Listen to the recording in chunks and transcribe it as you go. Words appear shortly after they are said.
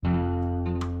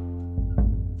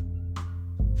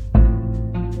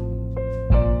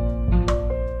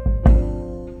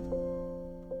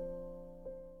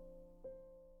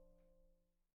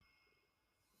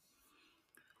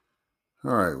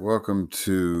All right, welcome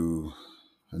to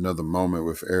another moment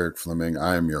with Eric Fleming.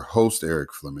 I am your host,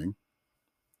 Eric Fleming,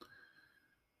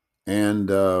 and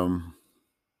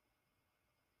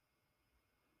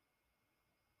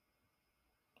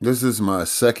this is my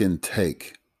second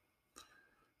take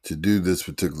to do this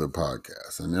particular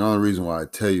podcast. And the only reason why I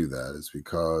tell you that is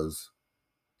because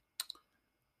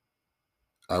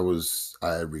I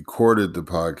had recorded the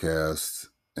podcast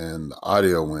and the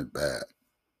audio went bad.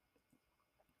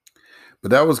 But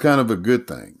that was kind of a good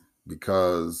thing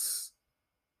because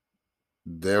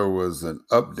there was an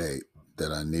update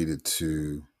that I needed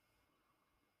to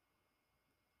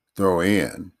throw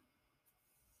in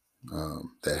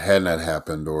that had not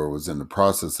happened or was in the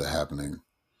process of happening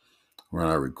when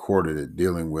I recorded it,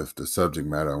 dealing with the subject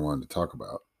matter I wanted to talk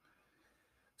about.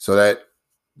 So that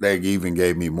even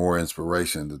gave me more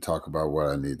inspiration to talk about what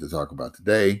I need to talk about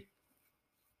today.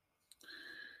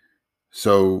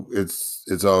 So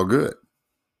it's all good,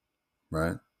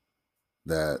 right?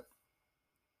 That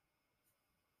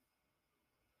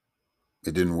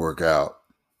it didn't work out,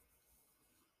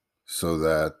 so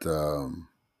that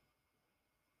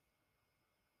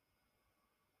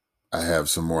I have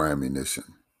some more ammunition.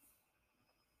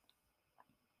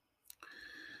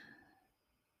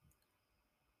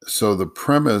 So the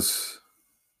premise,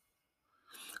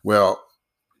 well,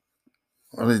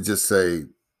 let me just say,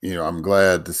 I'm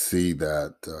glad to see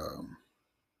that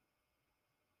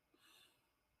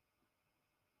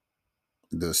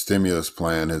the stimulus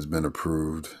plan has been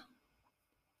approved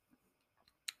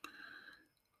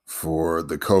for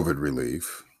the COVID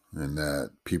relief, and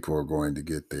that people are going to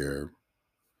get their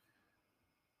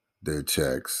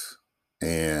checks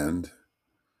and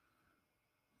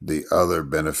the other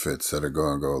benefits that are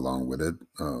going to go along with it.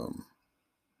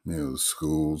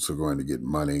 Schools are going to get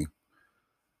money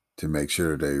to make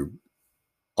sure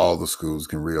all the schools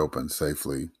can reopen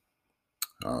safely.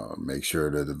 Make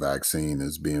sure that the vaccine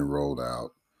is being rolled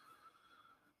out.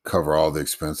 Cover all the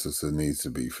expenses that needs to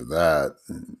be for that,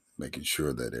 and making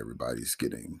sure that everybody's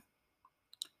getting,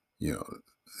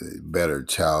 better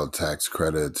child tax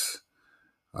credits.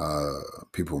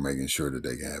 People making sure that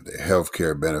they can have their health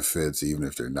care benefits, even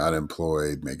if they're not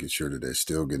employed, making sure that they're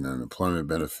still getting unemployment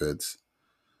benefits,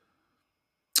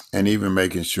 and even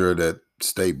making sure that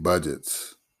state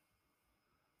budgets,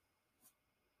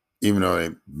 even though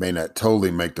it may not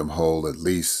totally make them whole, at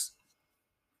least,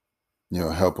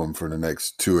 help them for the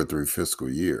next 2 or 3 fiscal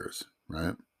years,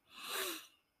 right?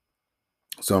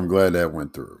 So I'm glad that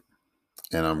went through.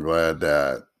 And I'm glad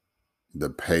that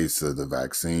the pace of the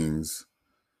vaccines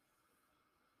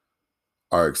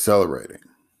are accelerating.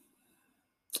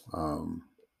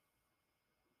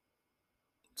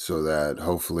 So that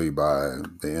hopefully by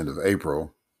the end of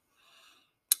April,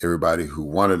 everybody who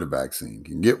wanted a vaccine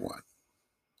can get one.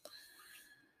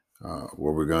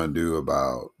 What we're going to do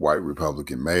about white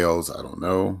Republican males, I don't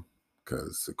know,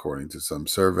 because according to some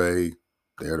survey,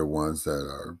 they're the ones that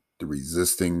are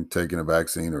resisting taking a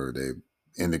vaccine, or they've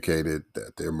indicated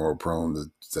that they're more prone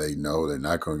to say no, they're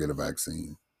not going to get a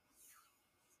vaccine.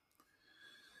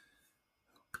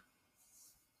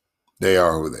 They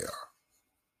are who they are,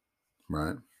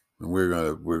 right? And we're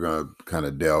gonna kind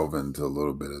of delve into a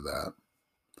little bit of that,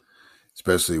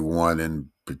 especially one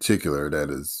in particular that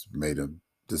has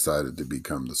decided to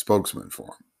become the spokesman for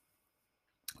him,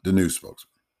 the new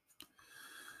spokesman.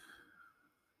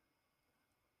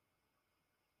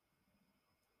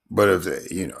 But if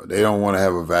they don't want to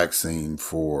have a vaccine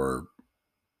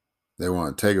they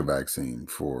want to take a vaccine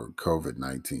for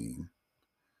COVID-19.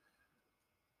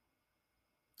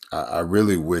 I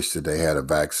really wish that they had a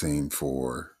vaccine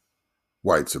for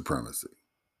white supremacy,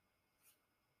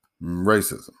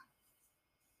 racism,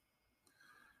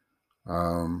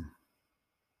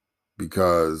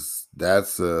 because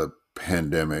that's a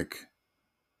pandemic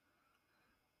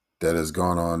that has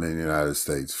gone on in the United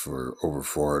States for over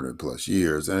 400 plus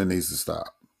years, and it needs to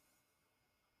stop.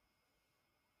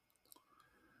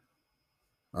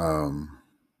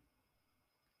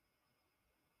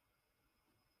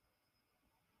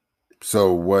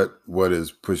 So what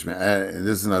has pushed me, and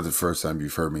this is not the first time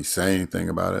you've heard me say anything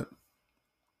about it,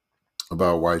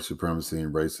 about white supremacy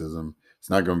and racism. It's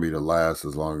not going to be the last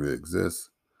as long as it exists.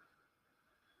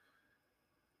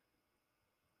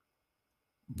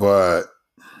 But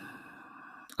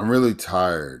I'm really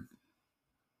tired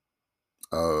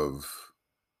of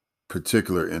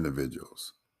particular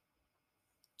individuals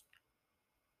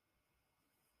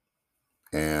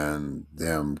and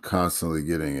them constantly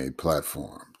getting a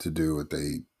platform to do what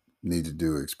they need to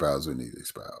do, espouse what need to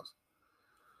espouse.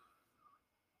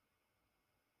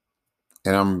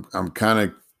 And I'm kind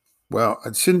of, well,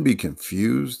 I shouldn't be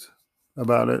confused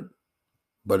about it,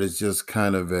 but it's just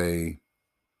kind of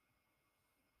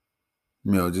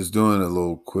just doing a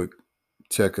little quick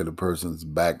check of the person's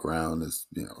background, is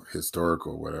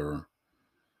historical, whatever.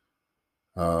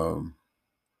 Um,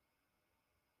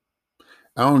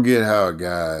 I don't get how a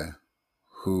guy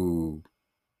who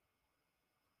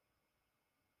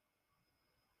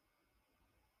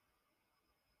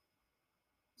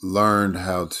learned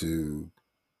how to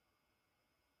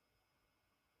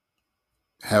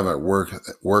have a work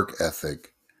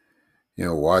ethic,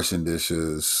 washing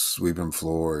dishes, sweeping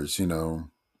floors,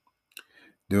 doing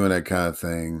that kind of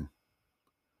thing.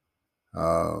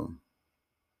 Um,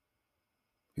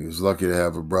 he was lucky to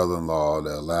have a brother-in-law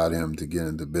that allowed him to get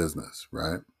into business,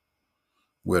 right,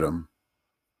 with him.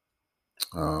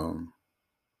 Um,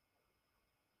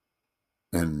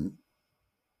 and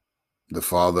the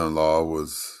father-in-law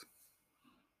was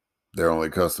their only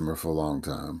customer for a long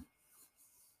time,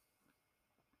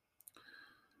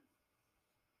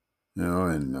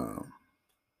 and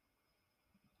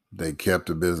they kept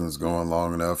the business going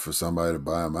long enough for somebody to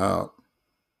buy him out,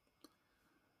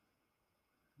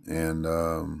 and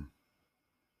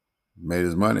made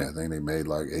his money. I think they made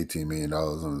like $18 million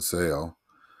on the sale.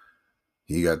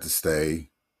 He got to stay.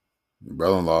 The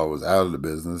brother-in-law was out of the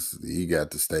business. He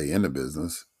got to stay in the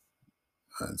business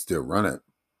and still run it,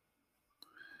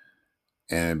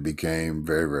 and it became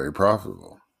very, very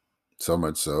profitable. So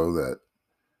much so that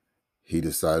he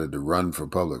decided to run for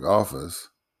public office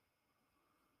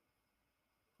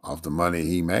off the money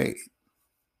he made.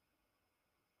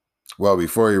 Well,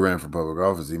 before he ran for public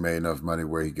office, he made enough money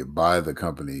where he could buy the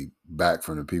company back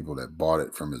from the people that bought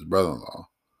it from his brother-in-law.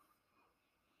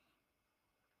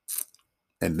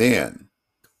 And then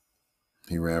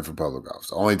he ran for public office.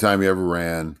 The only time he ever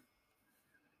ran,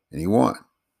 and he won.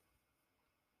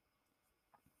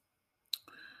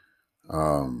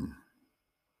 Um,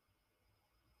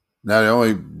 Now the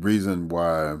only reason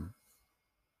why,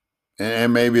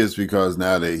 and maybe it's because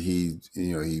now that he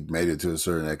made it to a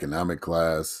certain economic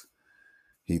class,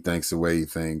 he thinks the way he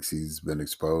thinks, he's been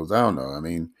exposed. I don't know. I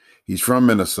mean, he's from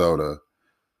Minnesota.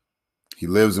 He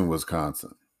lives in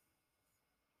Wisconsin.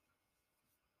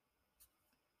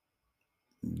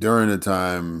 During the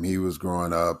time he was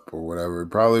growing up or whatever, he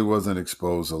probably wasn't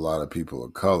exposed to a lot of people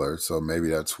of color. So maybe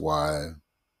that's why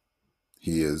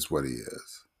he is what he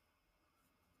is.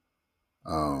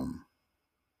 Um,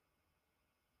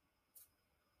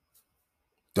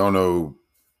 don't know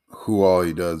who all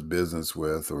he does business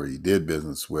with or he did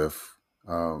business with.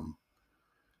 Um,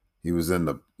 they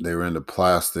were into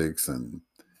plastics and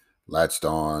latched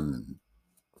on,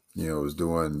 and was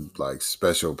doing like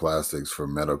special plastics for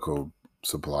medical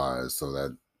supplies. So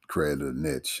that created a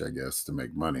niche, I guess, to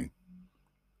make money.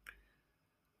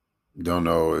 Don't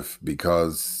know if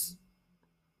because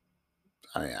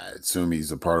I assume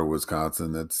he's a part of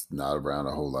Wisconsin that's not around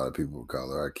a whole lot of people of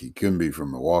color. Like he couldn't be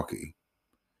from Milwaukee.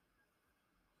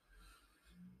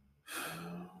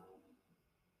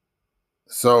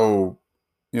 So,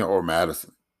 or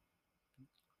Madison.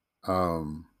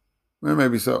 Um, well,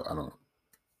 maybe so. I don't know.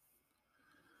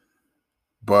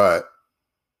 But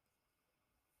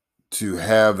to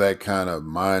have that kind of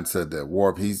mindset, that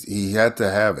warp, he had to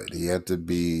have it. He had to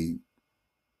be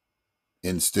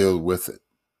instilled with it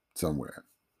somewhere.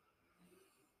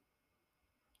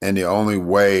 And the only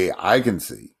way I can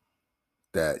see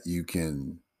that you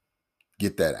can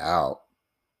get that out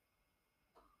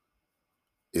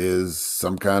is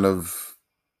some kind of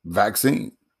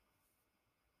vaccine,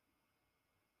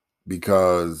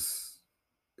 because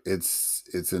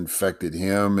it's infected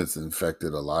him. It's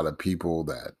infected a lot of people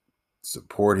that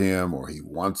support him or he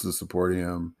wants to support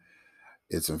him.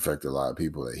 It's infected a lot of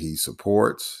people that he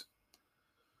supports.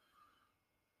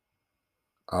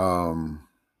 Um,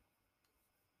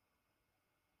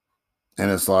 and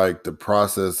it's like the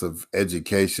process of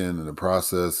education and the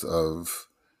process of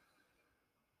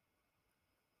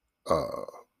uh,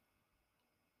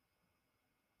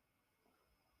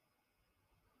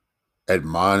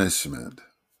 admonishment.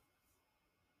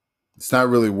 It's not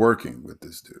really working with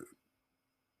this dude.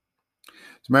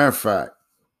 As a matter of fact,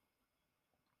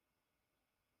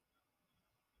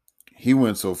 he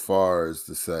went so far as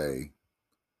to say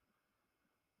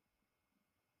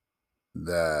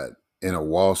that in a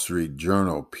Wall Street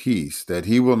Journal piece that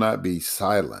he will not be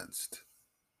silenced.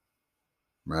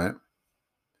 Right?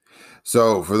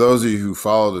 So, for those of you who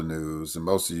follow the news, and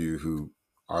most of you who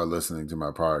are listening to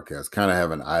my podcast kind of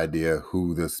have an idea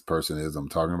who this person is I'm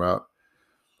talking about.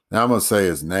 Now, I'm going to say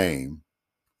his name.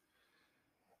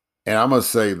 And I'm going to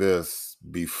say this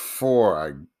before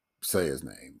I say his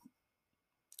name.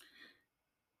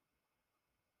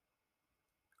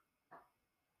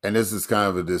 and this is kind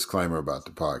of a disclaimer about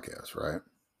the podcast, right?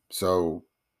 So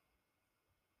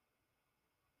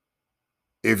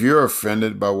if you're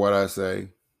offended by what I say,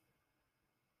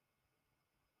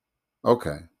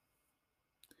 okay.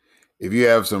 If you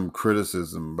have some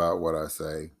criticism about what I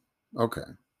say, okay.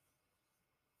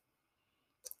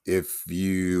 If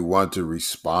you want to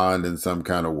respond in some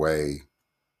kind of way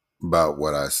about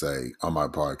what I say on my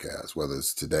podcast, whether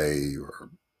it's today or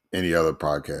any other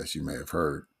podcast you may have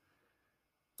heard,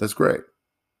 that's great.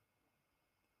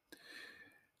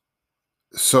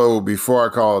 So before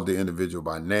I call the individual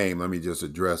by name, let me just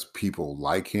address people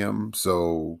like him.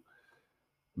 So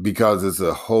because it's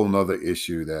a whole nother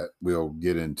issue that we'll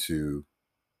get into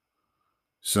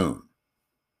soon.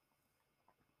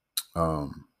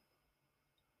 Um,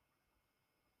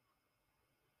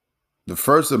 the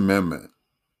First Amendment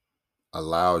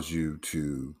allows you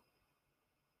to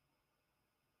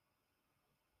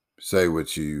say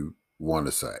what you want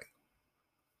to say,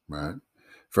 right?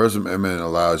 First Amendment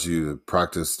allows you to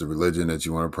practice the religion that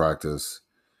you want to practice.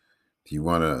 If you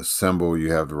want to assemble,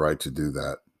 you have the right to do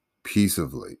that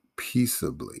peaceably,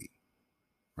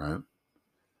 right?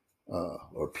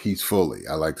 Or peacefully.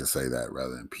 I like to say that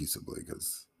rather than peaceably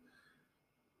because,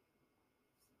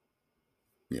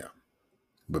 yeah,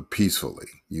 but peacefully,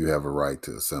 you have a right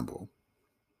to assemble.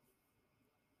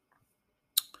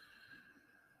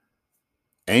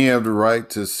 And you have the right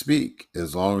to speak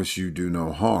as long as you do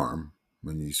no harm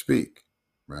when you speak,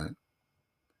 right?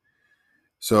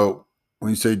 So when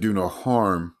you say do no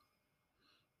harm,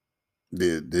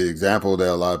 the example that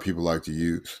a lot of people like to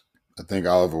use, I think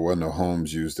Oliver Wendell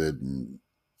Holmes used it, and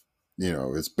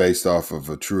it's based off of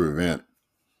a true event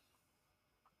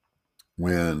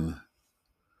when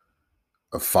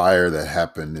a fire that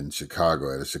happened in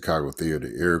Chicago at a Chicago theater,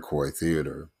 Iroquois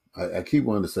Theater. I keep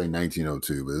wanting to say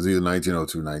 1902, but it's either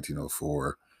 1902,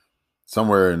 1904,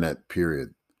 somewhere in that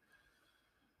period.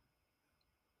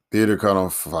 Theater caught on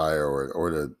fire,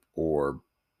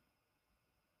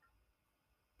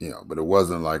 but it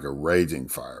wasn't like a raging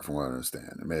fire, from what I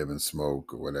understand. It may have been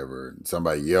smoke or whatever. And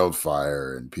somebody yelled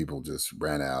fire, and people just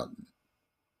ran out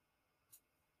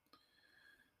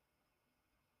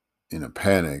in a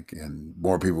panic, and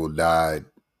more people died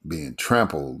being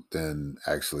trampled than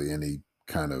actually any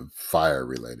kind of fire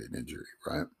related injury,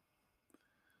 right?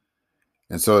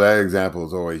 And so that example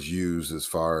is always used as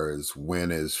far as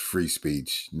when is free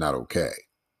speech not okay,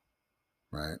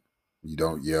 right? You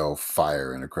don't yell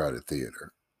fire in a crowded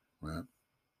theater, right?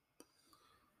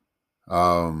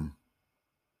 Um,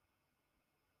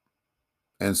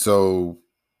 and so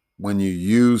when you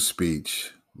use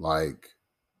speech like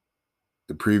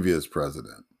the previous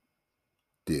president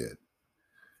did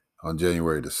on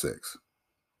January the 6th,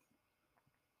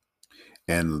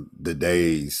 and the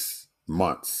days,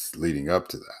 months leading up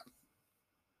to that,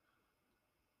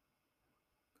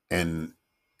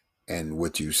 and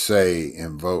what you say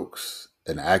invokes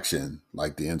an action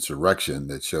like the insurrection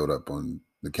that showed up on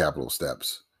the Capitol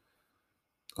steps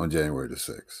on January the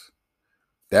 6th.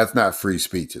 That's not free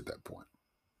speech at that point.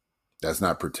 That's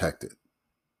not protected.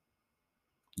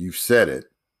 You said it,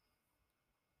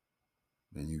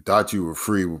 and you thought you were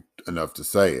free enough to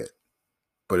say it,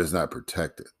 but it's not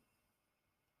protected.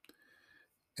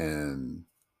 And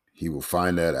he will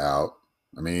find that out.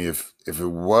 I mean, if it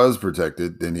was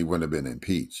protected, then he wouldn't have been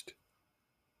impeached,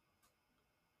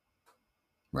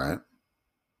 right?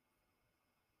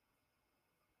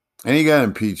 And he got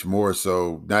impeached more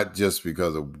so not just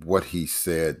because of what he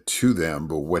said to them,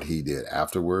 but what he did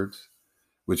afterwards,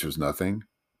 which was nothing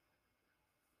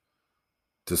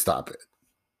to stop it.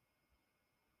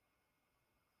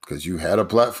 Because you had a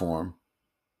platform.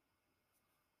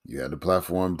 You had the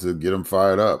platform to get them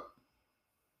fired up.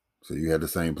 So you had the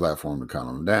same platform to calm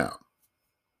them down.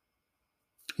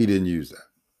 He didn't use that.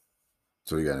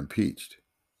 So he got impeached.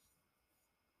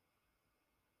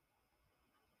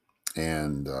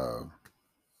 And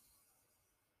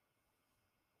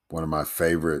one of my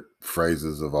favorite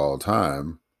phrases of all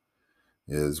time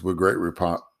is with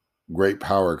great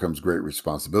power comes great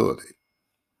responsibility,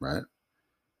 right?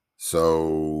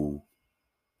 So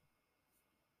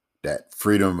that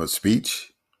freedom of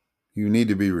speech, you need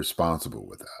to be responsible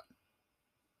with that,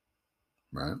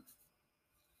 right?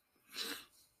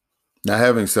 Now,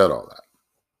 having said all that,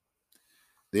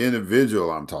 the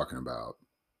individual I'm talking about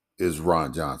is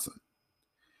Ron Johnson.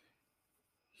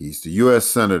 He's the U.S.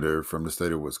 Senator from the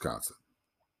state of Wisconsin.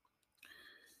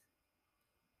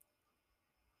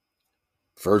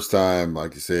 First time,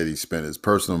 like you said, he spent his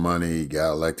personal money, he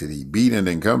got elected, he beat an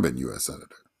incumbent U.S.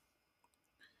 Senator.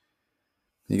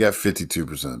 He got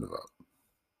 52% of the vote.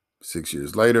 6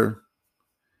 years later,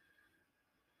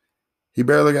 He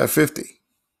barely got 50.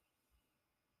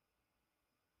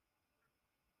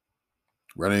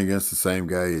 Running against the same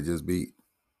guy he just beat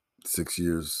 6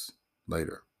 years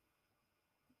later.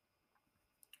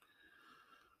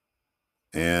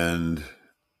 And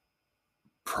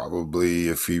probably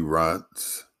if he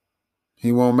runs,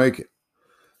 he won't make it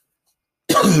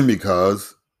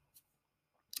because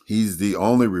he's the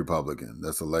only Republican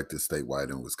that's elected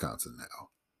statewide in Wisconsin now.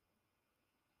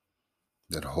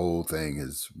 That whole thing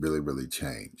has really, really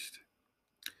changed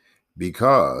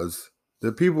because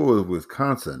the people of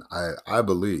Wisconsin, I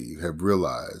believe, have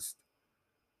realized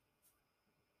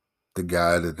the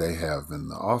guy that they have in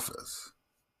the office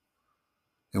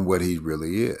and what he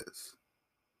really is.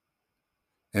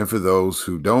 And for those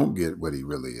who don't get what he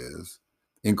really is,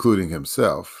 including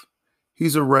himself,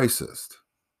 he's a racist.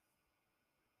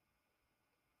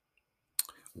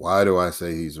 Why do I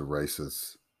say he's a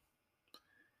racist?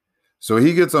 So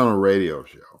he gets on a radio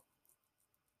show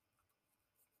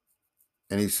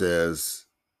and he says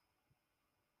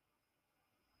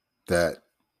that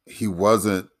he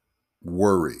wasn't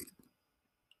worried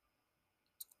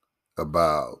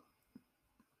about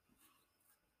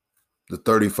the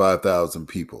 35,000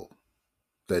 people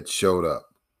that showed up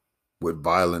with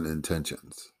violent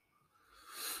intentions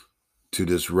to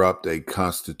disrupt a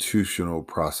constitutional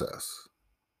process.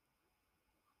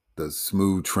 The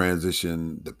smooth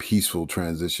transition, the peaceful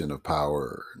transition of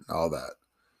power, and all that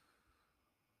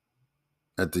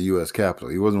at the U.S. Capitol.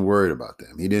 He wasn't worried about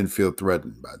them. He didn't feel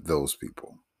threatened by those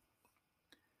people.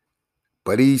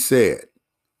 But he said,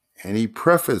 and he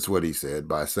prefaced what he said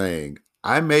by saying,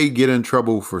 I may get in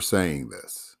trouble for saying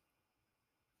this.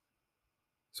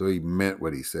 So he meant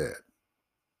what he said.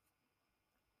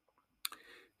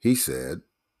 He said,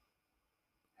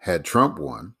 had Trump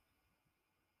won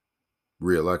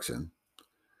re-election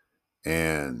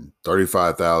and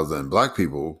 35,000 black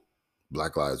people,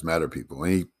 Black Lives Matter people,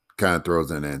 and he kind of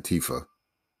throws in Antifa,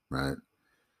 right?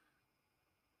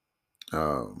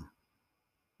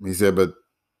 He said, but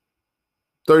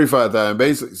 35,000,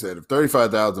 basically said, if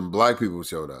 35,000 black people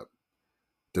showed up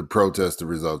to protest the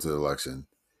results of the election,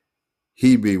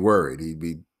 he'd be worried. He'd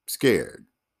be scared,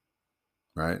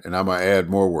 right? And I'm going to add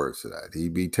more words to that.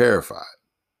 He'd be terrified.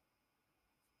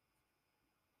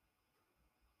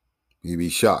 He'd be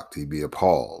shocked. He'd be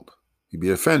appalled. He'd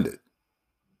be offended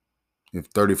if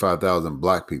 35,000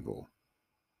 black people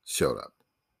showed up,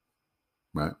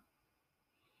 right?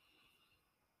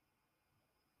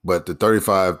 But the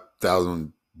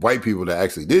 35,000 white people that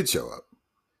actually did show up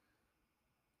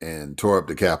and tore up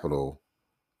the Capitol,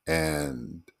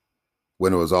 and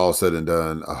when it was all said and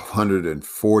done,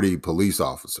 140 police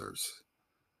officers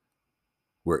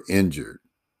were injured.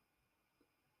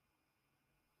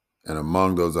 And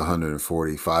among those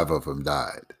 140, 5 of them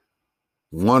died.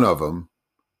 One of them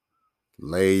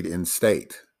laid in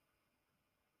state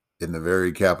in the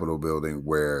very Capitol building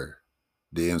where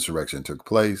the insurrection took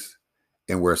place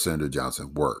and where Senator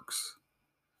Johnson works.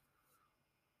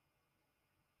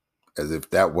 As if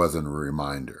that wasn't a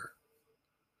reminder,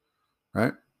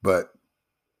 right? But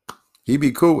he'd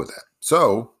be cool with that.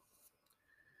 So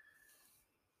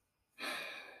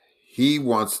he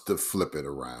wants to flip it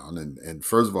around. And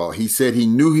first of all, he said he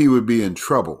knew he would be in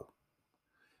trouble.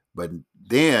 But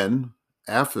then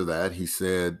after that, he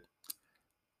said,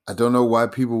 I don't know why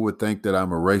people would think that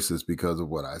I'm a racist because of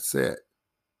what I said.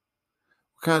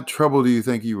 What kind of trouble do you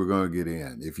think you were going to get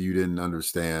in if you didn't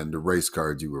understand the race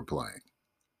cards you were playing?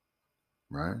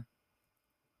 Right?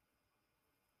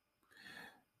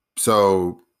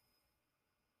 So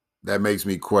that makes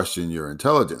me question your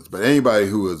intelligence. But anybody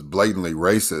who is blatantly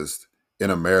racist in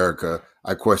America,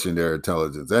 I question their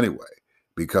intelligence anyway,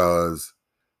 because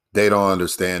they don't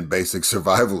understand basic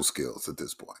survival skills at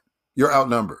this point. You're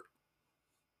outnumbered.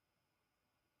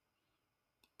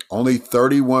 Only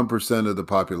 31% of the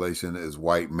population is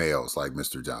white males like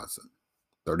Mr. Johnson.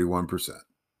 31%.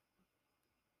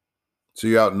 So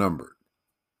you're outnumbered.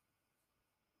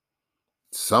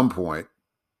 At some point,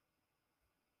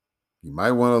 you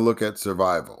might want to look at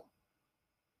survival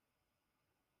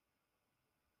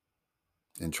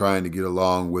and trying to get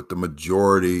along with the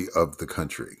majority of the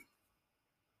country.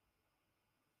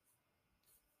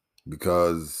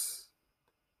 Because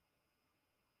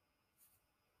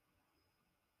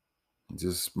it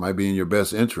just might be in your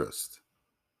best interest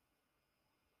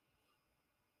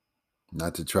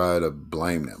not to try to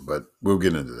blame them, but we'll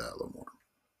get into that a little more.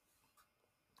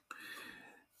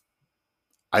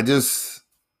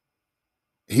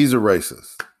 He's a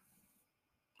racist.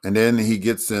 And then he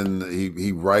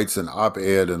he writes an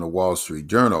op-ed in the Wall Street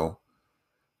Journal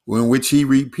in which he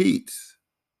repeats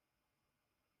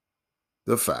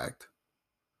the fact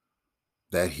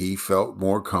that he felt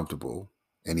more comfortable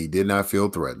and he did not feel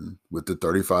threatened with the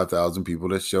 35,000 people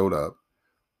that showed up.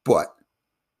 But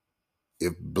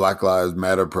if Black Lives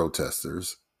Matter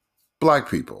protesters, black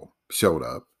people, showed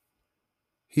up,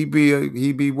 he'd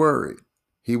be worried.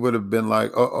 He would have been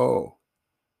like, oh,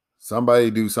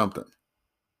 somebody do something.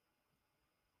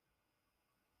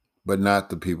 But not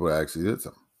the people that actually did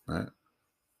something, right?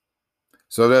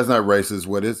 So if that's not racist,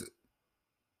 what is it?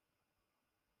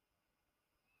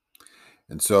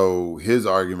 And so his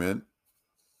argument,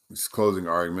 his closing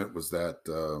argument was that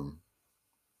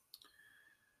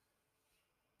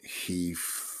he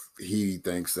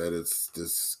thinks that it's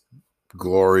this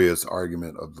glorious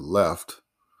argument of the left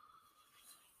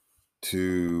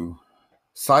to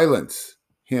silence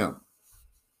him.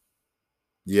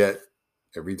 Yet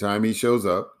every time he shows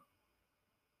up,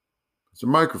 there's a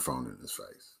microphone in his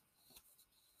face.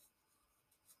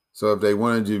 So if they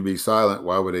wanted you to be silent,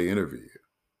 why would they interview you?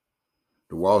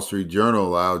 The Wall Street Journal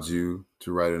allowed you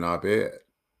to write an op-ed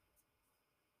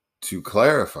to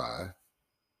clarify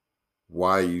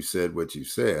why you said what you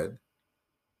said.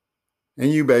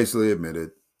 And you basically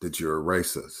admitted that you're a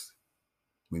racist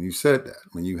when you said that,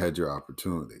 when you had your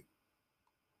opportunity.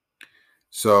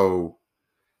 So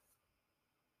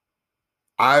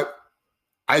I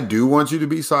do want you to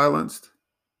be silenced.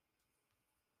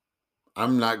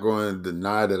 I'm not going to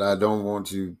deny that I don't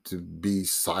want you to be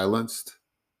silenced,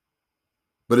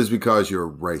 but it's because you're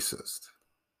a racist,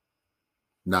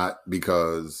 not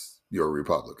because you're a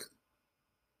Republican,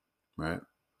 right?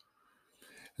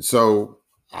 So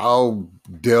I'll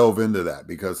delve into that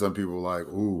because some people are like,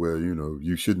 oh, well,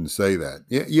 you shouldn't say that.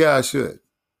 Yeah, I should.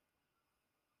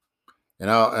 And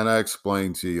I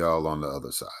explain to y'all on the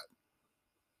other side.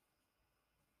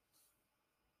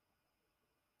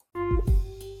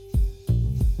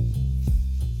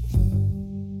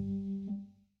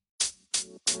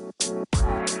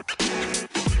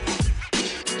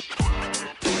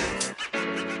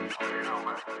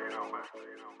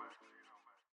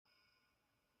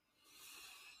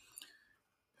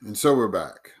 And so we're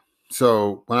back.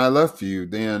 So when I left you,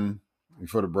 then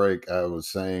before the break, I was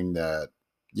saying that,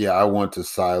 yeah, I want to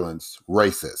silence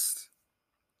racists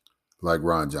like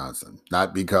Ron Johnson,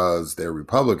 not because they're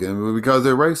Republican, but because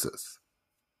they're racist,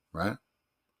 right?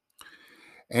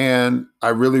 And I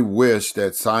really wish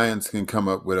that science can come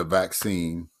up with a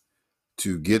vaccine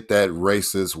to get that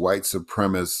racist, white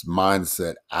supremacist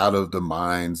mindset out of the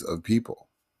minds of people,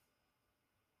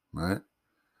 right?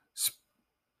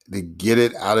 They get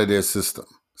it out of their system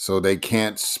so they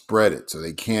can't spread it, so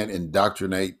they can't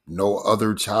indoctrinate no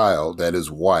other child that is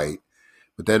white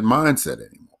with that mindset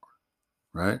anymore,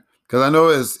 right? Because I know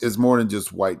it's more than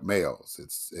just white males.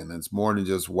 It's more than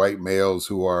just white males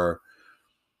who are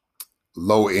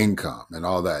low income and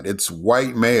all that. It's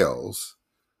white males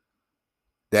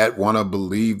that want to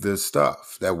believe this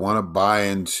stuff, that want to buy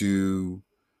into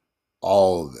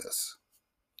all of this,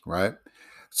 right?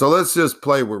 So let's just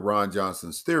play with Ron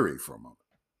Johnson's theory for a moment,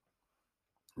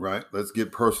 right? Let's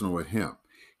get personal with him.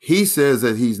 He says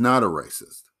that he's not a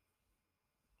racist,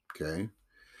 okay?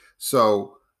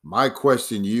 So my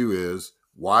question to you is,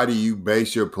 why do you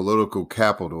base your political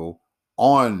capital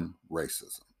on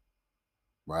racism,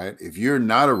 right? If you're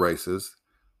not a racist,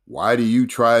 why do you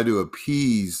try to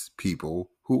appease people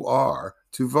who are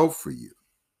to vote for you?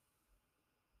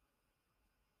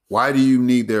 Why do you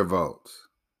need their votes?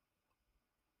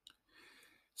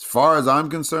 As far as I'm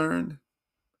concerned,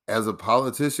 as a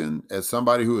politician, as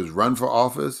somebody who has run for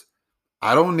office,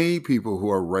 I don't need people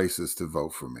who are racist to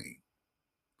vote for me.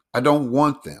 I don't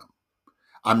want them.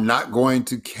 I'm not going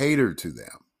to cater to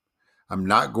them. I'm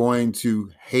not going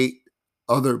to hate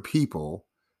other people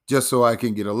just so I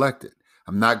can get elected.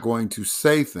 I'm not going to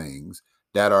say things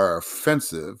that are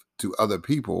offensive to other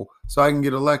people so I can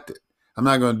get elected. I'm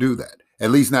not going to do that, at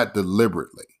least not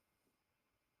deliberately.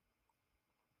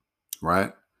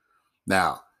 Right?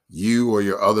 Now, you or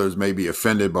your others may be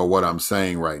offended by what I'm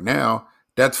saying right now.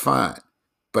 That's fine.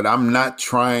 But I'm not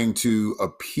trying to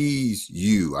appease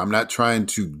you. I'm not trying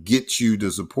to get you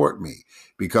to support me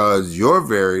because your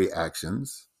very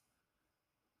actions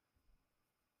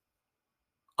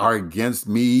are against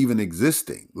me even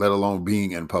existing, let alone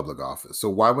being in public office. So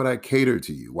why would I cater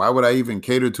to you? Why would I even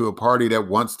cater to a party that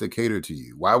wants to cater to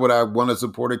you? Why would I want to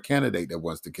support a candidate that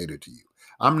wants to cater to you?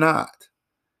 I'm not.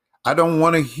 I don't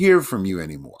want to hear from you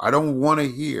anymore. I don't want to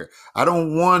hear. I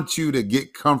don't want you to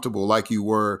get comfortable like you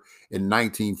were in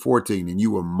 1914 and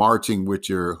you were marching with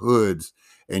your hoods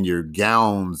and your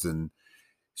gowns and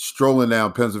strolling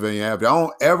down Pennsylvania Avenue. I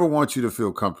don't ever want you to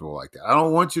feel comfortable like that. I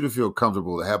don't want you to feel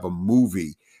comfortable to have a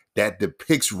movie that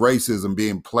depicts racism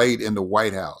being played in the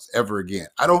White House ever again.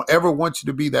 I don't ever want you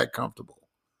to be that comfortable.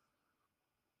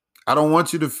 I don't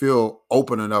want you to feel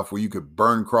open enough where you could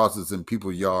burn crosses in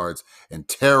people's yards and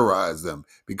terrorize them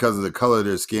because of the color of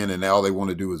their skin and all they want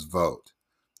to do is vote.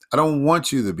 I don't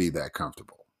want you to be that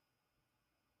comfortable.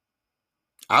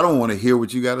 I don't want to hear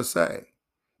what you got to say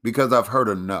because I've heard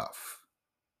enough.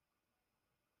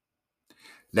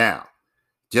 Now,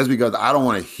 just because I don't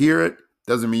want to hear it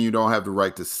doesn't mean you don't have the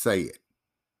right to say it.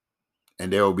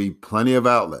 And there will be plenty of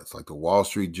outlets like the Wall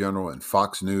Street Journal and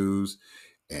Fox News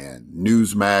and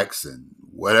Newsmax and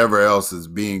whatever else is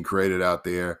being created out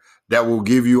there that will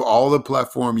give you all the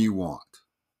platform you want.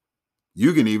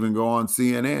 You can even go on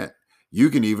CNN. You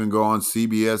can even go on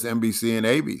CBS, NBC, and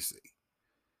ABC.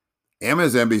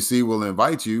 MSNBC will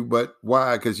invite you, but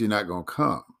why? Because you're not going to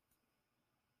come.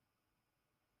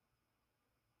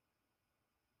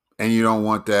 And you don't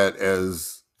want that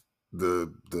as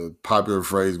the popular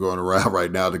phrase going around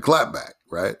right now, the clapback,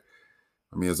 right?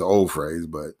 I mean, it's an old phrase,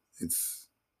 but it's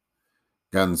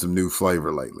gotten some new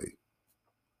flavor lately.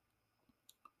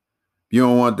 You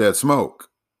don't want that smoke,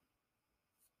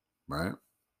 right?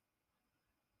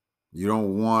 You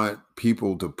don't want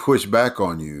people to push back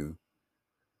on you.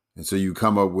 And so you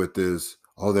come up with this,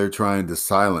 oh, they're trying to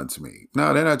silence me.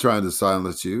 No, they're not trying to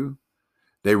silence you.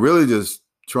 They're really just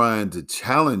trying to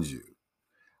challenge you.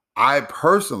 I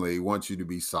personally want you to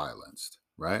be silenced,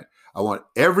 right? I want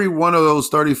every one of those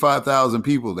 35,000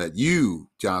 people that you,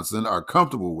 Johnson, are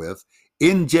comfortable with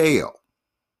in jail.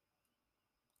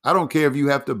 I don't care if you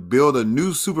have to build a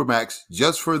new Supermax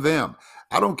just for them.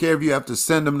 I don't care if you have to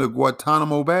send them to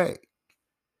Guantanamo Bay.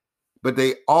 But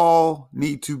they all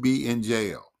need to be in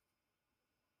jail.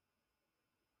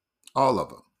 All of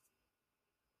them.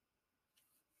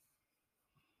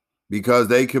 Because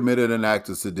they committed an act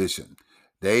of sedition.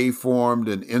 They formed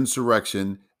an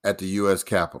insurrection at the U.S.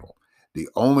 Capitol. The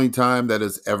only time that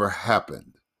has ever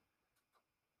happened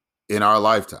in our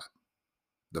lifetime.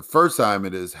 The first time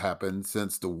it has happened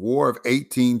since the War of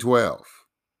 1812.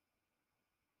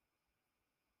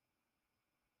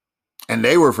 And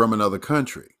they were from another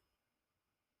country.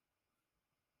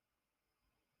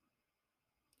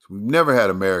 So we've never had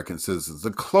American citizens.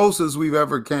 The closest we've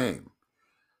ever came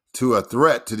to a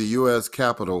threat to the U.S.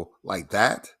 Capitol like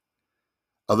that,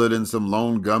 other than some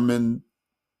lone gunman,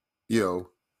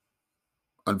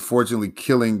 unfortunately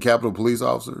killing Capitol police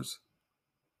officers,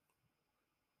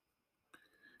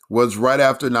 was right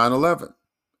after 9/11. And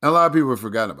a lot of people have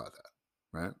forgotten about that,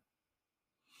 right?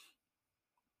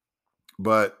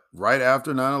 But right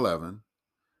after 9/11,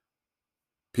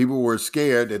 people were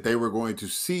scared that they were going to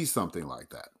see something like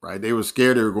that, right? They were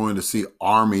scared they were going to see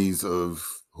armies of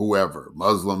whoever,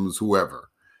 Muslims, whoever,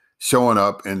 showing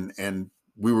up and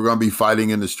we were going to be fighting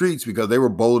in the streets because they were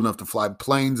bold enough to fly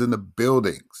planes into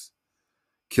buildings,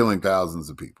 killing thousands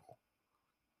of people.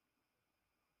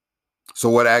 So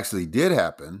what actually did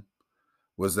happen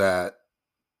was that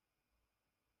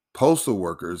postal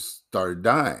workers started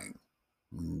dying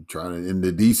in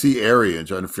the DC area and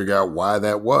trying to figure out why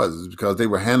that was. It's because they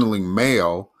were handling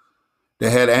mail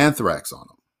that had anthrax on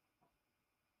them.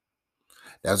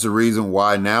 That's the reason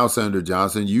why now, Senator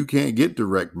Johnson, you can't get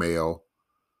direct mail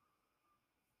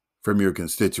from your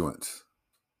constituents,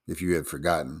 if you had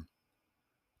forgotten.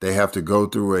 They have to go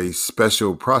through a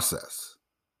special process.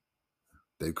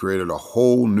 They created a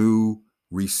whole new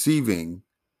receiving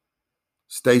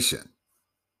station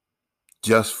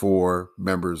just for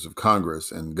members of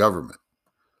Congress and government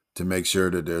to make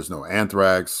sure that there's no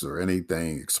anthrax or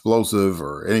anything explosive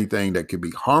or anything that could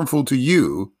be harmful to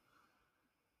you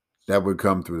that would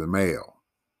come through the mail.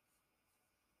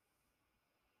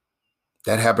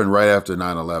 That happened right after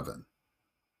 9/11.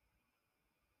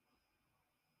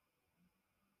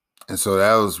 And so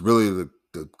that was really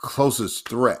the closest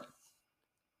threat.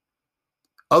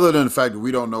 Other than the fact that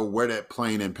we don't know where that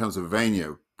plane in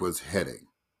Pennsylvania was heading,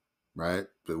 right?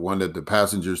 The one that the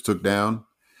passengers took down.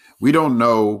 We don't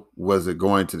know, was it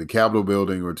going to the Capitol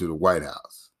building or to the White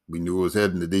House? We knew it was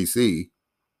heading to D.C.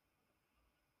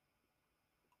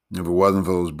 If it wasn't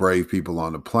for those brave people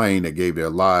on the plane that gave their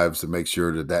lives to make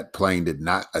sure that that plane did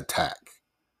not attack,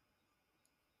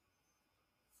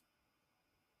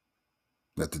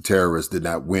 that the terrorists did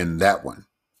not win that one,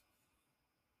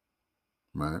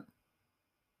 right?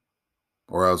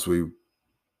 Or else we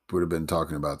would have been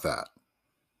talking about that.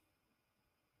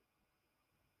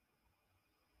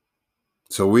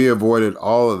 So we avoided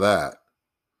all of that.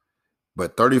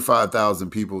 But 35,000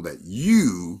 people that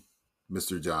you,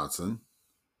 Mr. Johnson,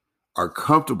 are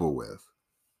comfortable with,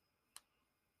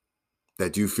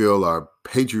 that you feel are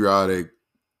patriotic,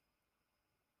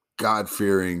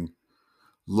 God-fearing,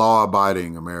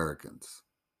 law-abiding Americans.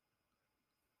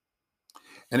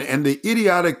 And the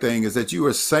idiotic thing is that you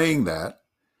are saying that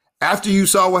after you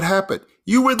saw what happened.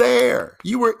 You were there.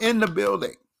 You were in the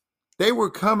building. They were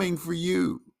coming for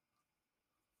you.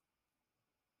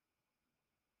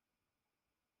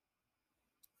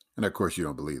 And of course, you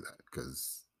don't believe that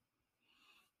because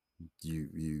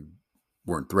you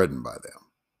weren't threatened by them.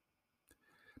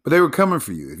 But they were coming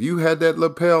for you. If you had that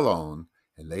lapel on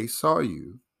and they saw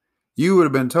you, you would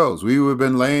have been toast. We would have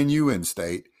been laying you in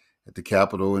state at the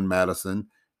Capitol in Madison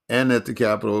and at the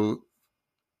Capitol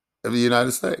of the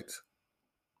United States.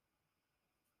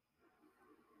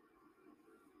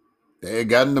 They had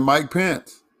gotten to Mike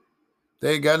Pence.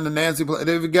 They had gotten to Nancy Pelosi.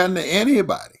 They had gotten to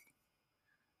anybody.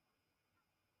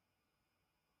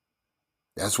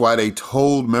 That's why they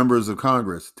told members of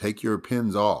Congress, take your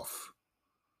pins off,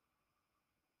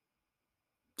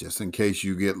 just in case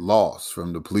you get lost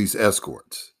from the police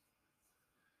escorts.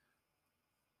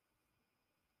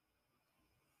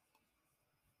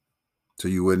 So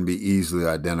you wouldn't be easily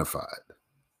identified.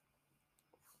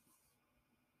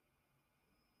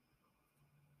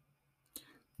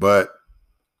 But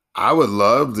I would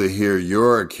love to hear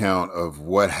your account of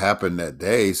what happened that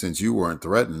day, since you weren't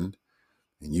threatened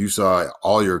and you saw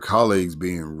all your colleagues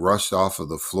being rushed off of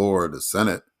the floor of the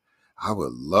Senate. I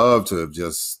would love to have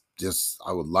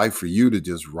I would like for you to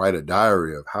just write a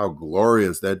diary of how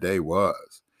glorious that day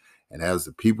was. And as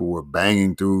the people were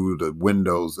banging through the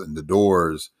windows and the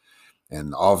doors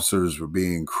and officers were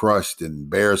being crushed and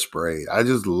bear sprayed, I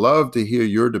just love to hear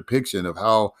your depiction of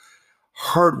how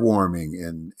heartwarming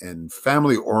and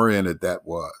family oriented that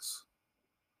was,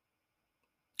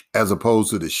 as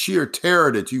opposed to the sheer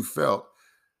terror that you felt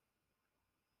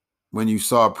when you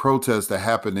saw a protest that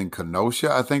happened in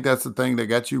Kenosha. I think that's the thing that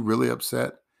got you really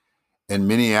upset. In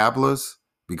Minneapolis,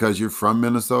 because you're from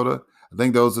Minnesota. I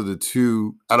think those are the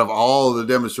two out of all the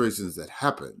demonstrations that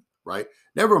happened, right?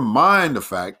 Never mind the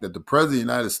fact that the President of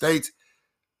the United States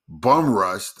bum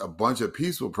rushed a bunch of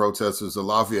peaceful protesters to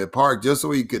Lafayette Park just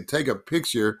so he could take a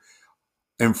picture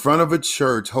in front of a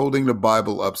church holding the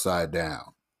Bible upside down.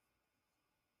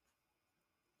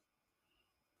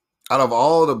 Out of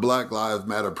all the Black Lives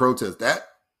Matter protests, that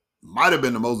might have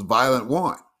been the most violent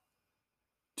one.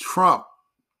 Trump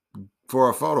for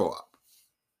a photo op.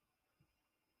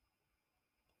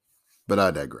 But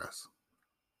I digress.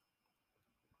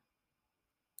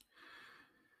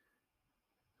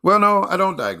 Well, no, I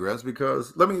don't digress,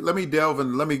 because let me delve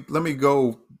and let me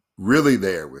go really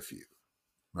there with you,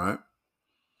 right?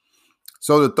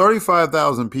 So the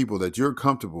 35,000 people that you're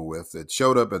comfortable with that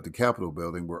showed up at the Capitol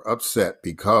building were upset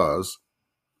because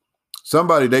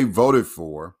somebody they voted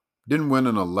for didn't win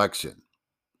an election.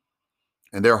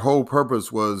 And their whole purpose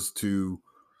was to,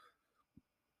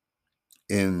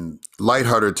 in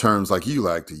lighthearted terms like you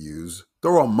like to use,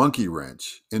 throw a monkey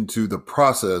wrench into the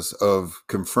process of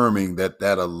confirming that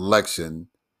election,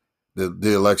 the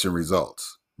election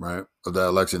results, right, of the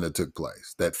election that took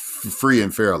place, that free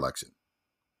and fair election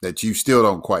that you still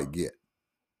don't quite get,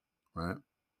 right?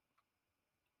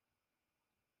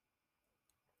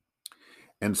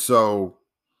 And so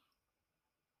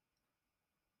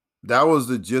that was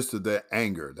the gist of their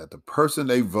anger, that the person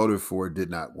they voted for did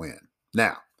not win.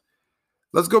 Now,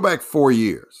 let's go back 4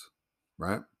 years,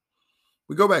 right?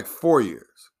 We go back 4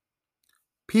 years.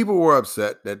 People were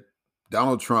upset that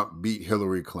Donald Trump beat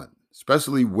Hillary Clinton,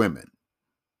 especially women.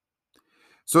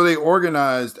 So they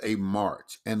organized a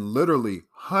march, and literally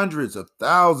hundreds of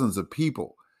thousands of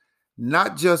people,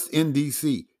 not just in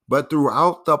DC, but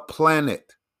throughout the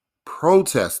planet,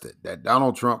 protested that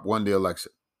Donald Trump won the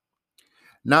election.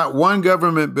 Not one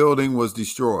government building was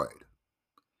destroyed.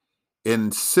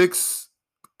 In 6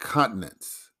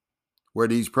 continents where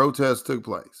these protests took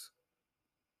place.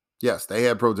 Yes, they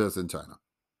had protests in China,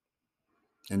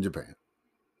 in Japan.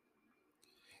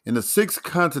 In the 6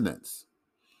 continents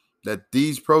that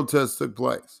these protests took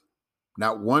place,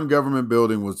 not one government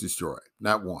building was destroyed.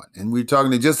 Not one. And we're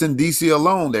talking just in DC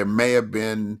alone, there may have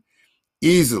been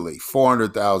easily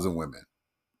 400,000 women.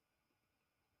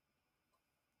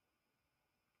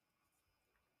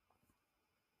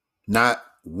 Not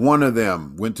one of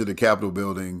them went to the Capitol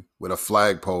building with a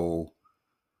flagpole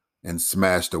and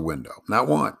smashed a window. Not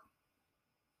one.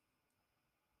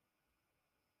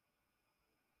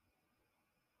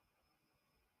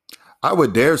 I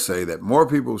would dare say that more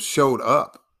people showed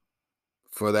up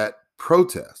for that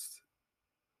protest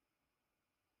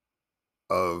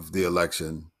of the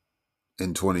election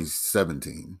in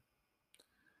 2017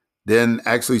 than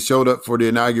actually showed up for the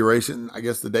inauguration, I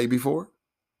guess, the day before.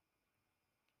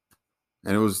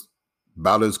 And it was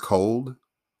about as cold,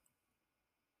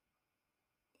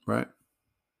 right?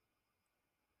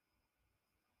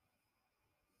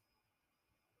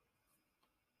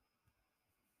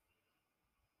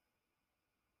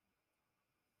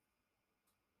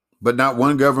 But not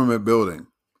one government building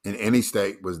in any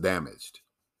state was damaged,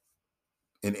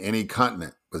 in any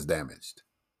continent was damaged.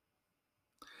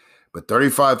 But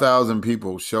 35,000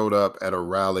 people showed up at a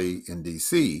rally in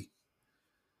D.C.,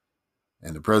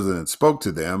 and the president spoke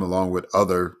to them along with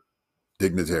other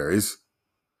dignitaries.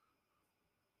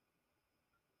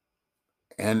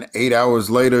 And 8 hours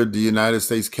later, the United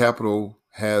States Capitol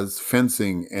has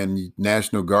fencing and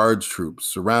National Guard troops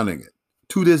surrounding it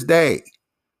to this day.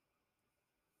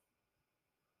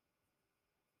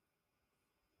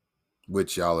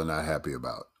 Which y'all are not happy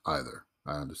about either.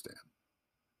 I understand.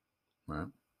 Right?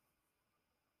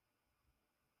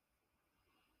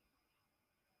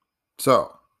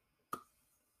 So,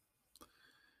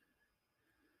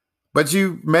 but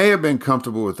you may have been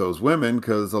comfortable with those women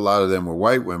because a lot of them were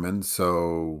white women.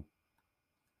 So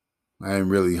I ain't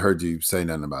really heard you say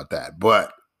nothing about that.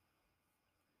 But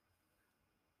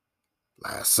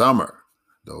last summer,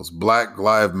 those Black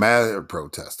Lives Matter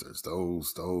protesters,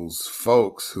 those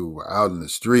folks who were out in the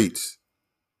streets,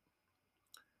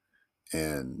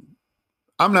 and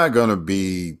I'm not going to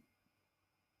be,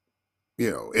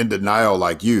 in denial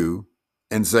like you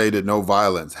and say that no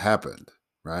violence happened,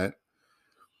 right?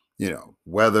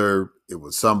 Whether it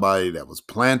was somebody that was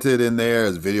planted in there,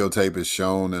 as videotape is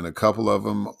shown in a couple of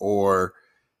them, or,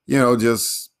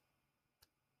 just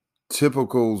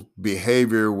typical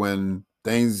behavior when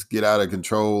things get out of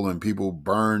control and people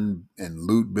burn and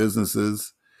loot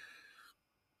businesses.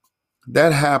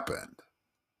 That happened,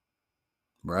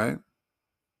 right?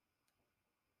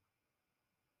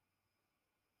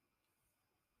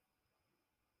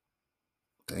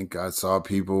 I think I saw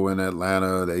people in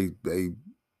Atlanta, they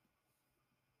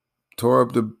tore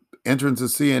up the entrance of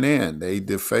CNN. They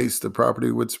defaced the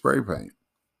property with spray paint.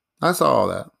 I saw all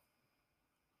that.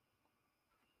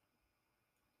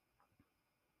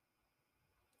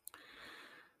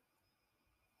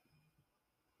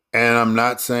 And I'm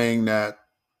not saying that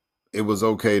it was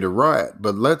okay to riot,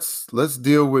 but let's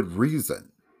deal with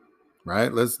reason,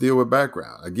 right? Let's deal with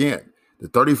background. Again, the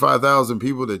 35,000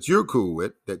 people that you're cool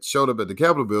with that showed up at the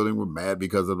Capitol building were mad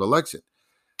because of the election.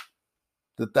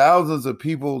 The thousands of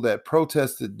people that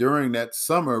protested during that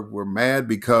summer were mad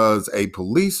because a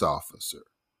police officer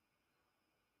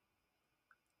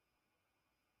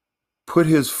put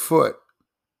his foot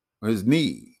or his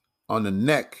knee on the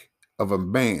neck of a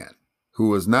man who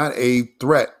was not a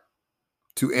threat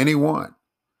to anyone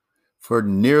for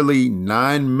nearly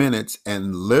 9 minutes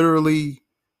and literally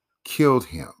killed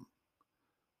him,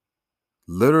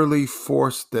 literally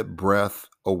forced that breath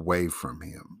away from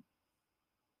him.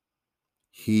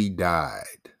 He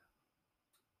died.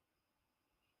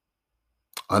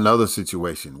 Another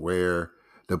situation where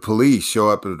the police show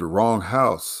up at the wrong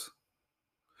house.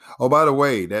 Oh, by the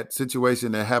way, that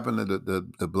situation that happened to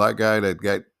the black guy that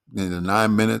got in the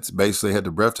 9 minutes, basically had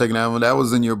the breath taken out of him, that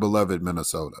was in your beloved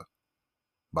Minnesota,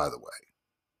 by the way.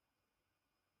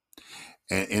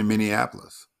 And in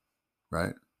Minneapolis,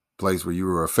 right? Place where you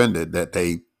were offended that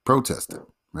they protested,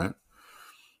 right?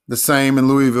 The same in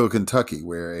Louisville, Kentucky,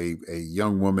 where a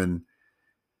young woman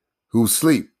who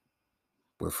sleep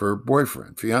with her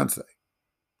boyfriend, fiance,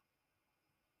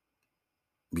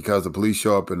 because the police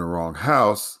show up in the wrong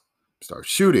house, start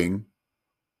shooting,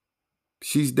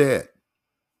 she's dead.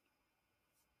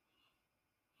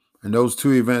 And those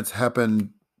two events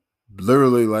happened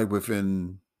literally like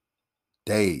within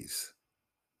days,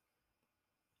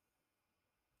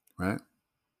 right?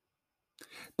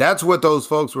 That's what those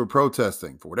folks were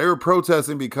protesting for. They were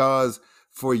protesting because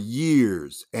for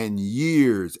years and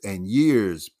years and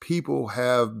years, people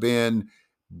have been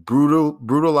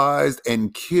brutalized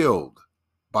and killed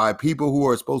by people who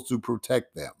are supposed to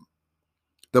protect them,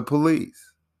 the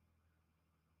police.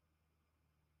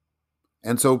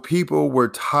 And so people were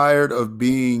tired of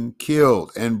being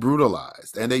killed and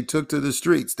brutalized, and they took to the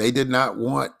streets. They did not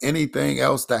want anything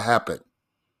else to happen.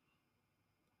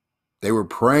 They were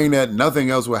praying that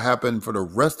nothing else would happen for the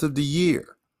rest of the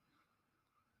year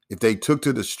if they took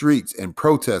to the streets and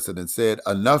protested and said,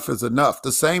 enough is enough,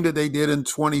 the same that they did in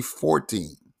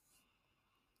 2014.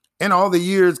 And all the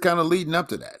years kind of leading up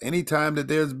to that, anytime that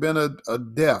there's been a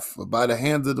death by the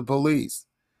hands of the police,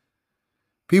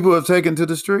 people have taken to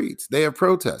the streets. They have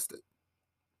protested.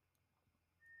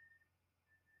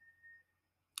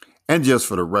 And just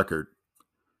for the record,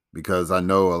 because I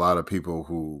know a lot of people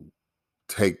who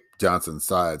take Johnson's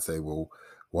side say, well,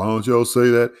 why don't y'all say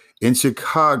that? In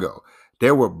Chicago,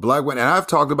 there were black women, and I've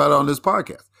talked about it on this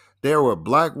podcast. There were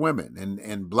black women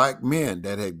and black men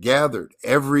that had gathered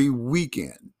every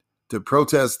weekend to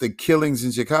protest the killings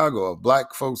in Chicago of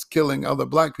black folks killing other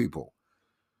black people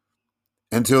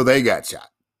until they got shot.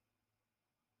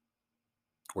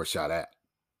 or shot at.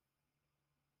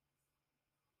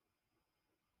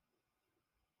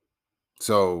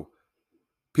 So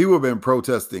people have been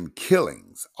protesting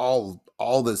killings all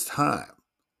this time,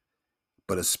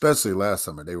 but especially last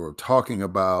summer, they were talking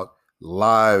about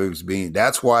lives being.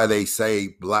 That's why they say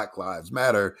Black Lives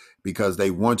Matter, because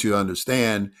they want you to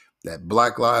understand that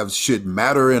Black lives should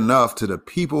matter enough to the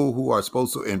people who are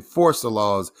supposed to enforce the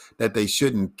laws that they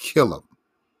shouldn't kill them.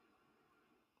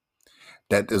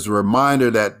 That is a reminder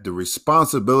that the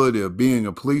responsibility of being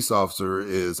a police officer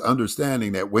is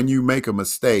understanding that when you make a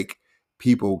mistake,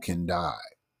 people can die.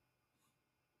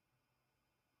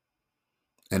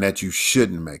 And that you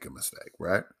shouldn't make a mistake,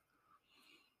 right?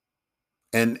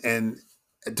 And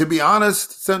to be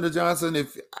honest, Senator Johnson,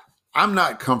 if I'm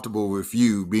not comfortable with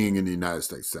you being in the United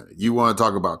States Senate, you want to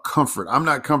talk about comfort. I'm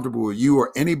not comfortable with you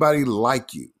or anybody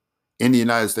like you in the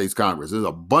United States Congress. There's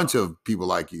a bunch of people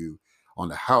like you on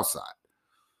the House side,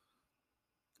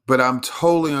 but I'm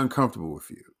totally uncomfortable with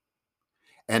you.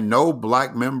 And no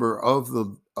Black member of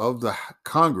the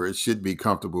Congress should be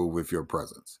comfortable with your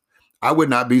presence. I would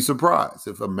not be surprised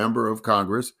if a member of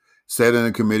Congress said in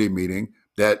a committee meeting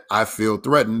that I feel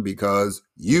threatened because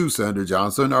you, Senator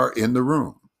Johnson, are in the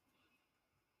room.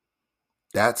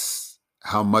 That's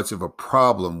how much of a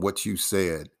problem what you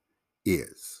said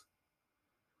is.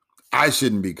 I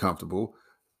shouldn't be comfortable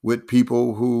with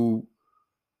people who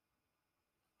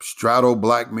straddle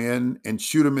Black men and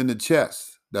shoot them in the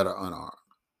chest that are unarmed.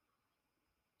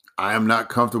 I am not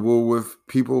comfortable with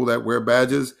people that wear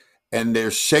badges and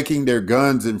they're shaking their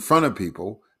guns in front of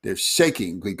people. They're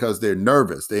shaking because they're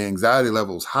nervous. Their anxiety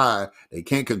level's high. They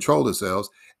can't control themselves.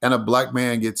 And a Black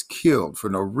man gets killed for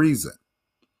no reason.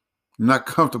 I'm not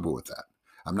comfortable with that.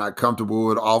 I'm not comfortable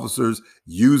with officers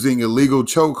using illegal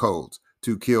chokeholds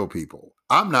to kill people.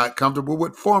 I'm not comfortable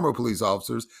with former police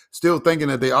officers still thinking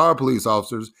that they are police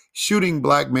officers shooting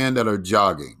Black men that are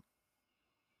jogging.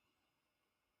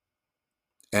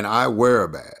 And I wear a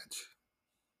badge.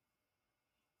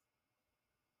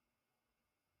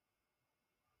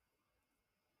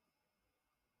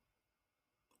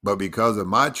 But because of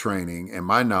my training and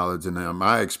my knowledge and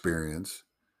my experience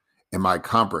and my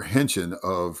comprehension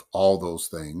of all those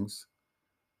things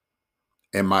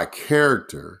and my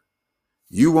character,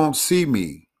 you won't see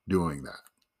me doing that.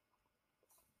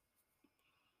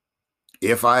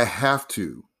 If I have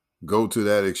to go to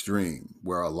that extreme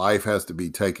where a life has to be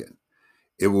taken,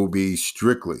 it will be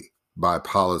strictly by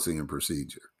policy and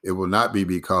procedure. It will not be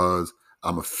because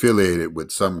I'm affiliated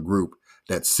with some group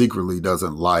that secretly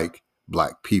doesn't like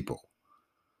Black people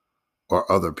or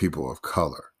other people of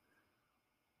color.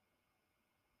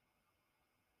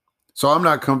 So I'm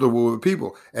not comfortable with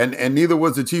people. And neither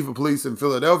was the chief of police in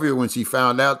Philadelphia when she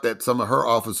found out that some of her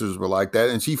officers were like that,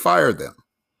 and she fired them.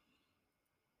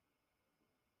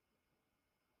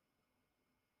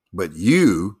 But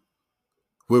you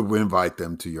would invite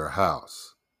them to your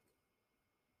house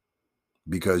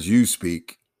because you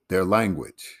speak their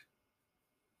language.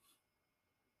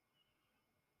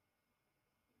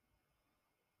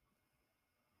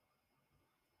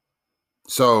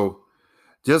 So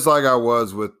just like I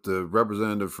was with the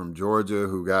representative from Georgia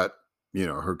who got,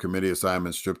 her committee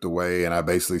assignment stripped away, and I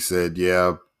basically said,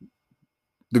 yeah,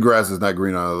 the grass is not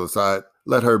green on the other side.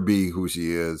 Let her be who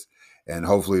she is. And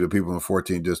hopefully the people in the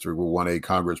 14th district will want a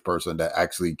congressperson that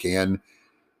actually can,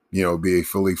 be a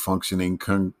fully functioning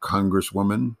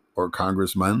congresswoman or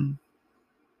congressman.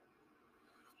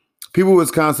 People in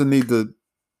Wisconsin need to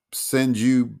send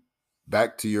you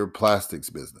back to your plastics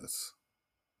business.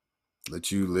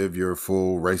 Let you live your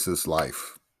full racist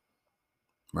life.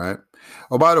 Right?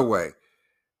 Oh, by the way,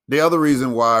 the other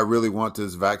reason why I really want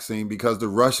this vaccine, because the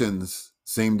Russians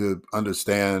seem to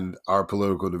understand our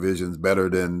political divisions better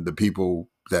than the people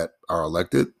that are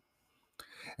elected.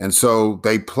 And so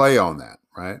they play on that,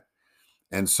 right?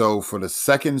 And so for the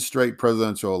second straight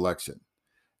presidential election,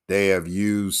 they have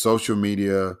used social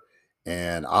media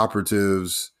and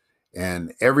operatives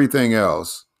and everything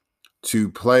else to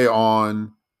play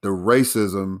on the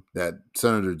racism that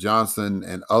Senator Johnson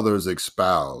and others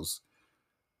espouse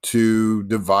to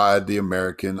divide the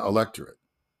American electorate.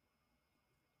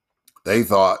 They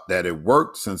thought that it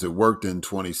worked. Since it worked in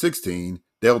 2016,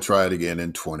 they'll try it again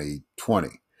in 2020.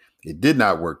 It did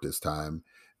not work this time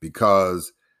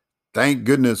because, thank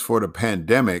goodness for the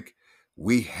pandemic,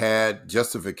 we had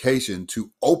justification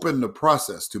to open the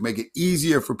process to make it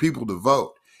easier for people to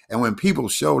vote. And when people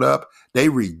showed up, they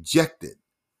rejected.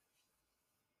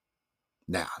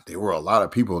 Now, there were a lot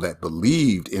of people that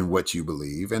believed in what you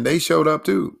believe, and they showed up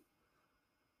too.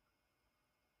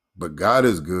 But God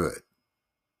is good.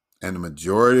 And the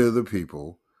majority of the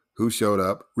people who showed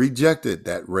up rejected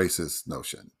that racist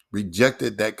notion,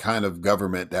 rejected that kind of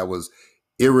government that was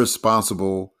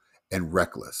irresponsible and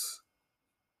reckless.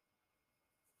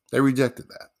 They rejected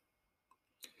that.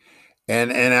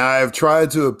 And I've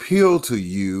tried to appeal to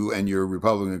you and your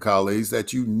Republican colleagues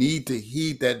that you need to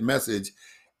heed that message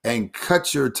and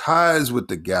cut your ties with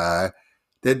the guy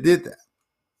that did that.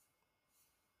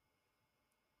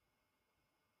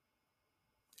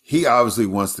 He obviously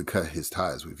wants to cut his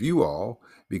ties with you all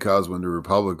because when the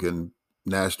Republican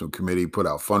National Committee put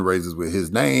out fundraisers with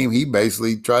his name, he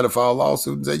basically tried to file a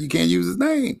lawsuit and said you can't use his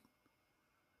name.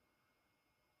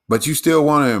 But you still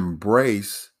want to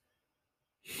embrace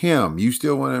him. You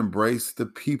still want to embrace the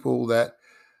people that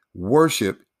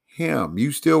worship him.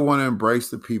 You still want to embrace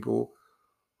the people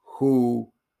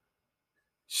who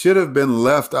should have been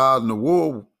left out in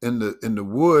the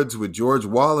woods with George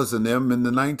Wallace and them in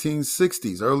the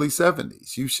 1960s, early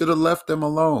 70s. You should have left them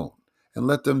alone and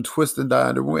let them twist and die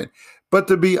in the wind. But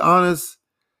to be honest,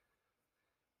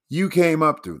 you came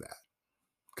up through that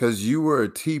because you were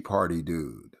a Tea Party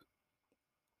dude,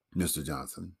 Mr.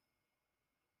 Johnson.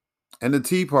 And the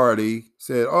Tea Party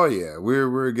said, oh yeah,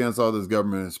 we're against all this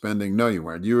government spending. No, you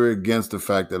weren't. You were against the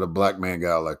fact that a black man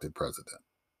got elected president.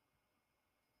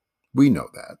 We know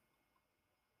that.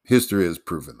 History has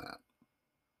proven that.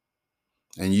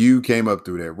 And you came up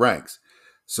through their ranks.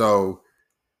 So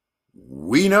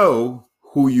we know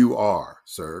who you are,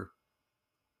 sir.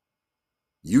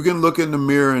 You can look in the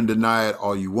mirror and deny it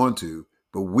all you want to,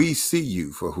 but we see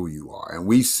you for who you are. And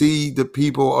we see the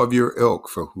people of your ilk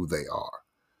for who they are.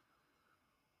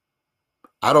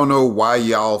 I don't know why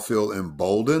y'all feel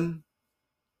emboldened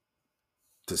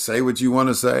to say what you want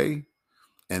to say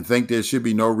and think there should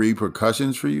be no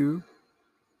repercussions for you.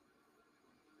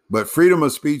 But freedom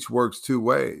of speech works two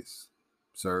ways,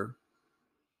 sir.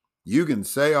 You can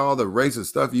say all the racist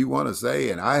stuff you want to say,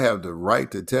 and I have the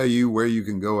right to tell you where you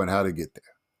can go and how to get there.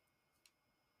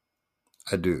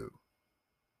 I do.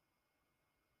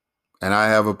 And I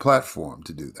have a platform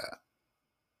to do that.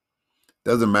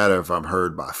 Doesn't matter if I'm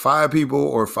heard by 5 people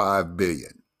or 5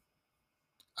 billion.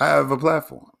 I have a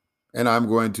platform, and I'm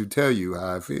going to tell you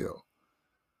how I feel.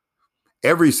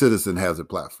 Every citizen has a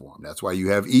platform. That's why you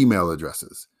have email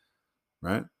addresses,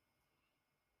 right?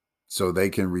 So they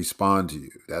can respond to you.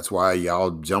 That's why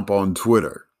y'all jump on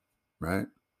Twitter, right?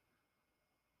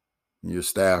 Your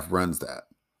staff runs that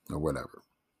or whatever.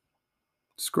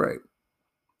 It's great.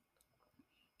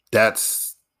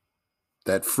 That's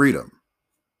that freedom,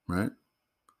 right?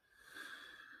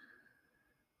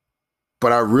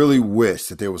 But I really wish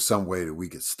that there was some way that we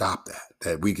could stop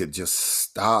that we could just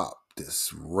stop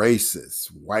this racist,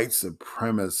 white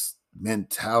supremacist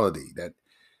mentality that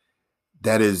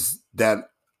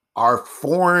our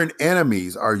foreign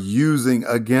enemies are using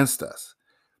against us.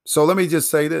 So let me just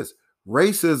say this.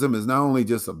 Racism is not only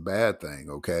just a bad thing,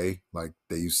 okay? Like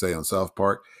they used to say on South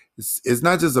Park. It's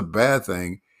not just a bad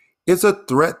thing. It's a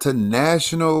threat to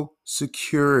national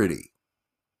security.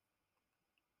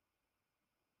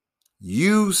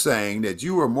 You saying that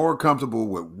you are more comfortable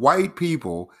with white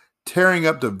people tearing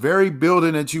up the very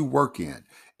building that you work in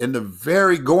the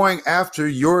very going after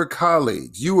your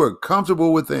colleagues. You are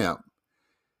comfortable with them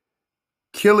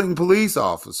killing police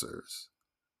officers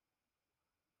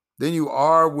than you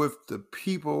are with the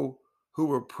people who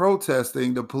were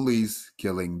protesting the police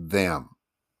killing them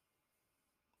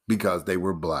because they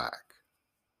were black.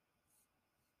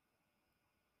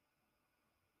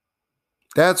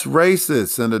 That's racist,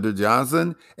 Senator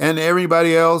Johnson, and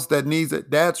everybody else that needs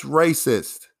it. That's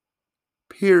racist.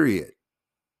 Period.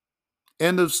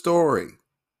 End of story.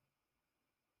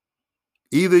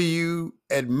 Either you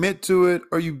admit to it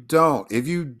or you don't. If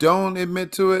you don't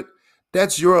admit to it,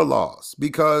 that's your loss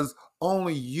because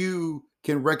only you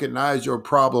can recognize your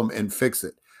problem and fix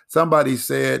it. Somebody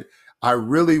said, I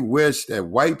really wish that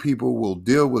white people will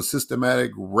deal with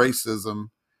systematic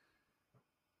racism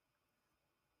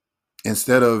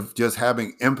instead of just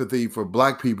having empathy for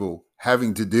black people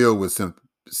having to deal with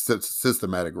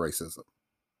systematic racism,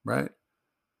 right?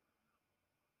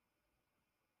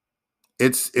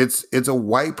 It's a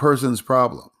white person's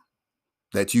problem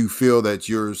that you feel that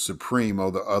you're supreme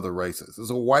over the other races. It's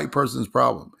a white person's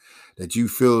problem that you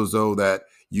feel as though that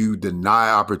you deny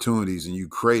opportunities and you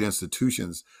create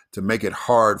institutions to make it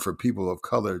hard for people of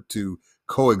color to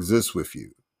coexist with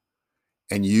you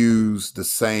and use the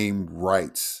same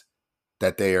rights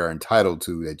that they are entitled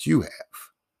to that you have,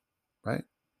 right?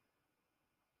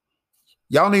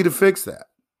 Y'all need to fix that.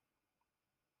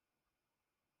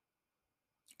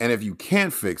 And if you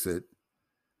can't fix it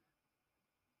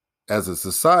as a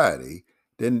society,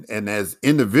 then and as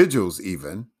individuals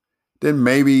even, then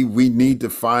maybe we need to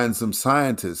find some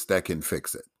scientists that can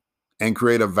fix it and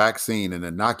create a vaccine and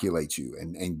inoculate you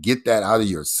and get that out of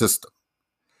your system,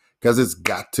 because it's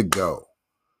got to go.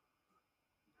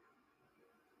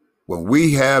 When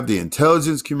we have the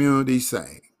intelligence community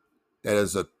saying that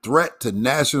is a threat to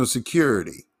national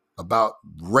security about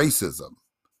racism,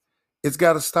 it's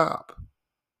got to stop.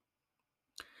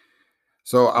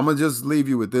 So I'm going to just leave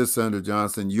you with this, Senator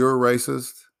Johnson. You're a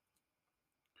racist,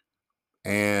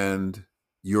 and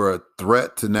you're a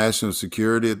threat to national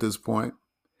security at this point.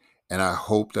 And I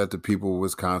hope that the people of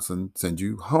Wisconsin send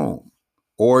you home,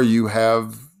 or you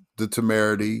have the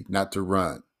temerity not to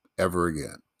run ever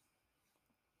again,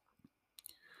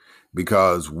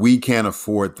 because we can't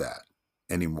afford that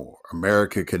anymore.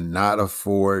 America cannot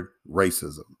afford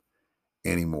racism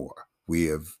anymore. We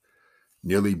have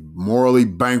nearly morally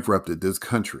bankrupted this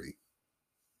country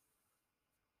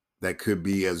that could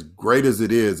be as great as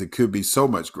it is. It could be so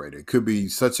much greater. It could be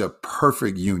such a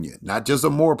perfect union, not just a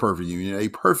more perfect union, a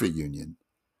perfect union,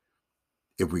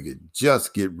 if we could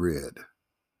just get rid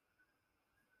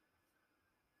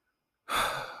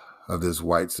of this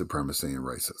white supremacy and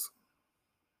racism.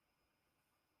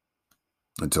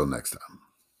 Until next time.